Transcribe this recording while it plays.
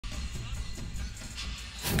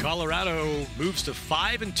Colorado moves to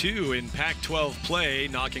 5-2 in Pac-12 play,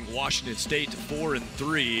 knocking Washington State to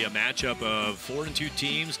 4-3. A matchup of 4-2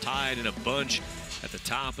 teams tied in a bunch at the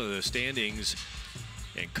top of the standings.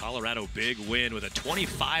 And Colorado big win with a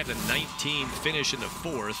 25-19 finish in the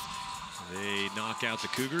fourth. They knock out the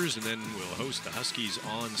Cougars and then will host the Huskies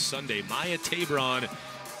on Sunday. Maya Tabron,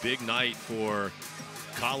 big night for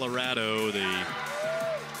Colorado. The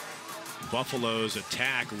Buffaloes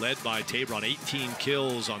attack led by Tabron, 18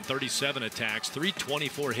 kills on 37 attacks,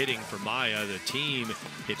 324 hitting for Maya. The team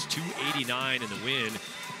hits 289 in the win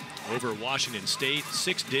over Washington State.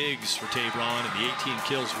 6 digs for Tabron and the 18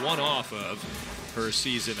 kills, one off of her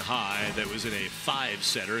season high. That was in a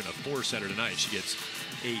 5-setter and a 4-setter tonight. She gets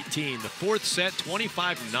 18. The fourth set,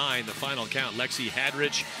 25-9, the final count. Lexi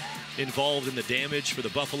Hadrich involved in the damage for the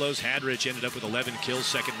Buffaloes. Hadrich ended up with 11 kills,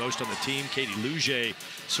 second most on the team. Katie Luge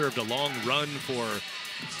served a long run for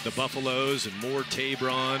the Buffaloes, and more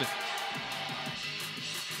Tabron.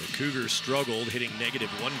 The Cougars struggled, hitting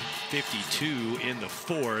 -152 in the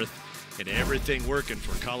fourth, and everything working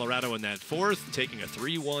for Colorado in that fourth, taking a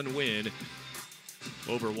 3-1 win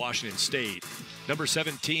over Washington State. Number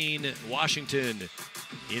 17, Washington,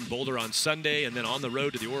 in Boulder on Sunday, and then on the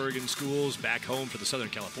road to the Oregon schools, back home for the Southern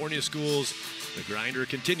California schools. The grinder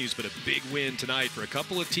continues, but a big win tonight for a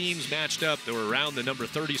couple of teams matched up that were around the number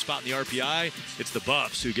 30 spot in the RPI. It's the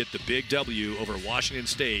Buffs who get the big W over Washington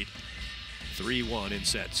State, 3-1 in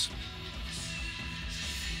sets.